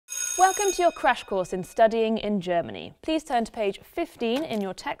Welcome to your crash course in studying in Germany. Please turn to page 15 in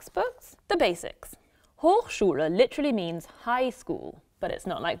your textbooks. The basics. Hochschule literally means high school, but it's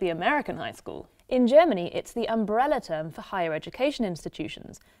not like the American high school. In Germany, it's the umbrella term for higher education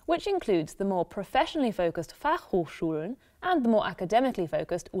institutions, which includes the more professionally focused Fachhochschulen and the more academically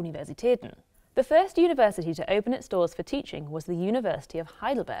focused Universitäten. The first university to open its doors for teaching was the University of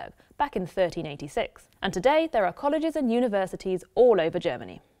Heidelberg back in 1386, and today there are colleges and universities all over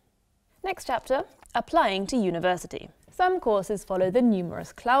Germany. Next chapter, applying to university. Some courses follow the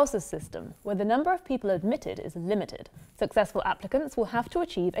numerus clausus system, where the number of people admitted is limited. Successful applicants will have to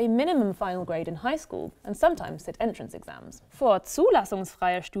achieve a minimum final grade in high school and sometimes sit entrance exams. For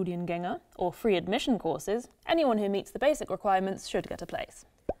zulassungsfreie Studiengänge, or free admission courses, anyone who meets the basic requirements should get a place.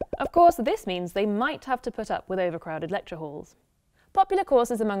 Of course, this means they might have to put up with overcrowded lecture halls. Popular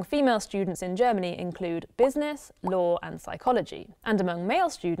courses among female students in Germany include business, law and psychology, and among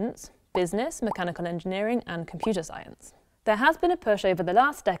male students, business, mechanical engineering and computer science. There has been a push over the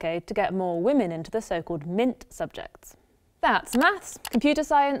last decade to get more women into the so-called MINT subjects. That's maths, computer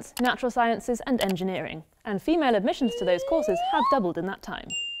science, natural sciences and engineering, and female admissions to those courses have doubled in that time.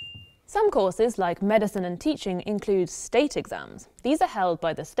 Some courses, like medicine and teaching, include state exams. These are held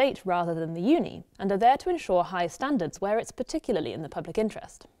by the state rather than the uni, and are there to ensure high standards where it's particularly in the public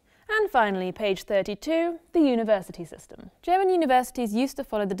interest. And finally, page 32, the university system. German universities used to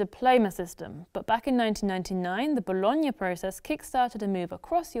follow the diploma system, but back in 1999, the Bologna process kick-started a move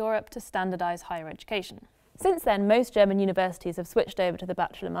across Europe to standardise higher education. Since then, most German universities have switched over to the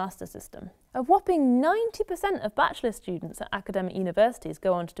bachelor-master system. A whopping 90% of bachelor students at academic universities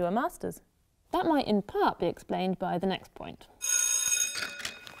go on to do a master's. That might in part be explained by the next point.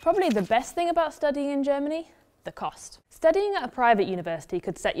 Probably the best thing about studying in Germany? The cost. Studying at a private university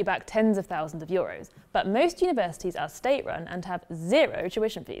could set you back tens of thousands of euros, but most universities are state-run and have zero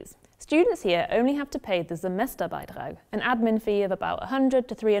tuition fees. Students here only have to pay the Semesterbeitrag, an admin fee of about 100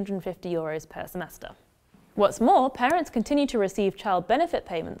 to 350 euros per semester. What's more, parents continue to receive child benefit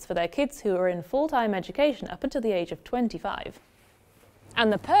payments for their kids who are in full-time education up until the age of 25. And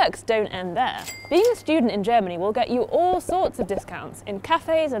the perks don't end there. Being a student in Germany will get you all sorts of discounts in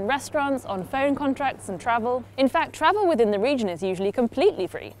cafes and restaurants, on phone contracts and travel. In fact, travel within the region is usually completely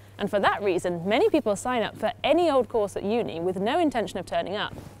free, and for that reason, many people sign up for any old course at uni with no intention of turning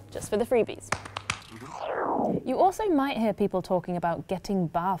up, just for the freebies. You also might hear people talking about getting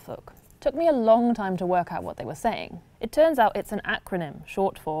BAföG. Took me a long time to work out what they were saying. It turns out it's an acronym,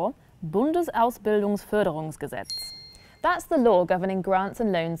 short for Bundesausbildungsförderungsgesetz. That's the law governing grants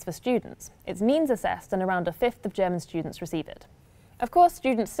and loans for students. It's means assessed and around a fifth of German students receive it. Of course,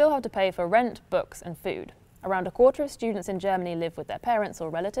 students still have to pay for rent, books and food. Around a quarter of students in Germany live with their parents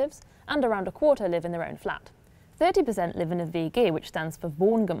or relatives, and around a quarter live in their own flat. 30% live in a WG, which stands for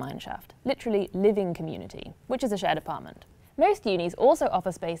Wohngemeinschaft, literally living community, which is a shared apartment. Most unis also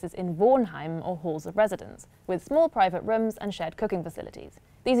offer spaces in Wohnheim or halls of residence, with small private rooms and shared cooking facilities.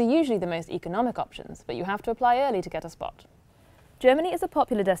 These are usually the most economic options, but you have to apply early to get a spot. Germany is a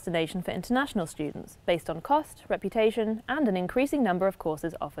popular destination for international students, based on cost, reputation, and an increasing number of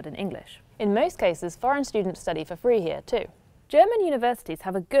courses offered in English. In most cases, foreign students study for free here too. German universities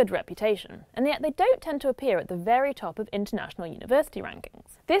have a good reputation, and yet they don't tend to appear at the very top of international university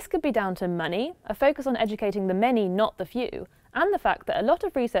rankings. This could be down to money, a focus on educating the many, not the few, and the fact that a lot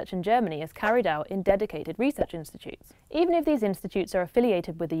of research in Germany is carried out in dedicated research institutes. Even if these institutes are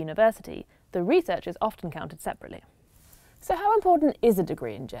affiliated with the university, the research is often counted separately. So how important is a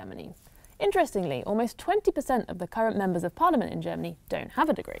degree in Germany? Interestingly, almost 20% of the current members of parliament in Germany don't have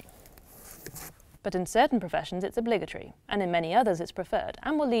a degree. But in certain professions it's obligatory, and in many others it's preferred,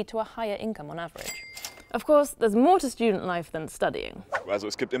 and will lead to a higher income on average. Of course, there's more to student life than studying. Also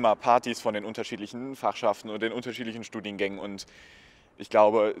es gibt immer Partys von den unterschiedlichen Fachschaften und den unterschiedlichen Studiengängen und ich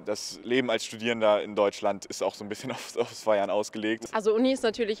glaube, das Leben als Studierender in Deutschland ist auch so ein bisschen aufs Feiern ausgelegt. Also Uni ist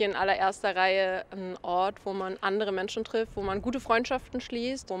natürlich in allererster Reihe ein Ort, wo man andere Menschen trifft, wo man gute Freundschaften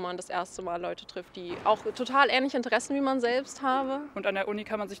schließt, wo man das erste Mal Leute trifft, die auch total ähnliche Interessen wie man selbst haben. Und an der Uni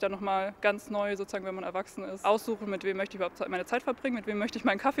kann man sich dann nochmal ganz neu, sozusagen, wenn man erwachsen ist, aussuchen, mit wem möchte ich überhaupt meine Zeit verbringen, mit wem möchte ich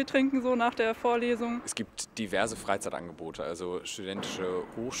meinen Kaffee trinken, so nach der Vorlesung. Es gibt diverse Freizeitangebote, also studentische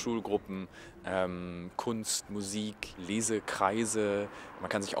Hochschulgruppen, Kunst, Musik, Lesekreise. Man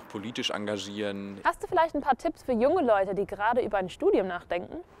kann sich auch politisch engagieren. Hast du vielleicht ein paar Tipps für junge Leute, die gerade über ein Studium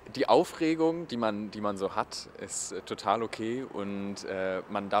nachdenken? Die Aufregung, die man so hat, ist total okay und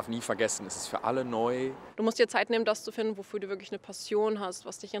man darf nie vergessen, es ist für alle neu. Du musst dir Zeit nehmen, das zu finden, wofür du wirklich eine Passion hast,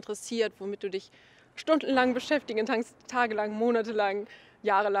 was dich interessiert, womit du dich stundenlang beschäftigen kannst, tagelang, monatelang,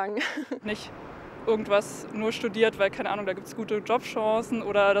 jahrelang. Nicht irgendwas nur studiert, weil, keine Ahnung, da gibt es gute Jobchancen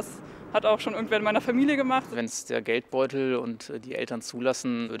oder das Hat auch schon irgendwer in meiner Familie gemacht. Wenn es der Geldbeutel und die Eltern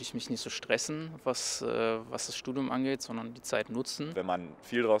zulassen, würde ich mich nicht so stressen, was das Studium angeht, sondern die Zeit nutzen. Wenn man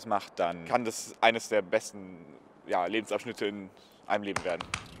viel draus macht, dann kann das eines der besten Lebensabschnitte in einem Leben werden.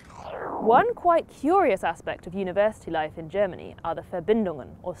 One quite curious aspect of university life in Germany are the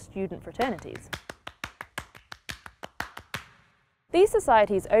Verbindungen, or student fraternities. These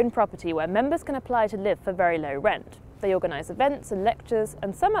societies own property where members can apply to live for very low rent. They organise events and lectures,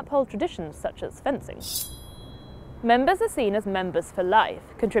 and some uphold traditions such as fencing. Members are seen as members for life,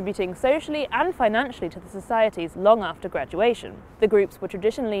 contributing socially and financially to the societies long after graduation. The groups were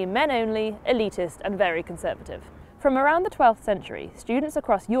traditionally men-only, elitist and very conservative. From around the 12th century, students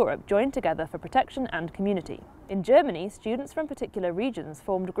across Europe joined together for protection and community. In Germany, students from particular regions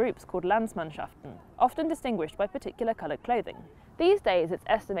formed groups called Landsmannschaften, often distinguished by particular coloured clothing. These days, it's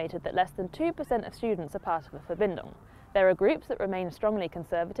estimated that less than 2% of students are part of a Verbindung. There are groups that remain strongly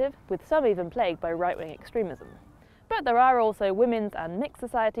conservative, with some even plagued by right-wing extremism. But there are also women's and mixed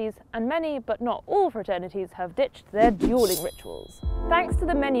societies, and many, but not all fraternities have ditched their dueling rituals. Thanks to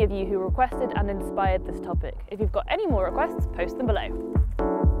the many of you who requested and inspired this topic. If you've got any more requests, post them below.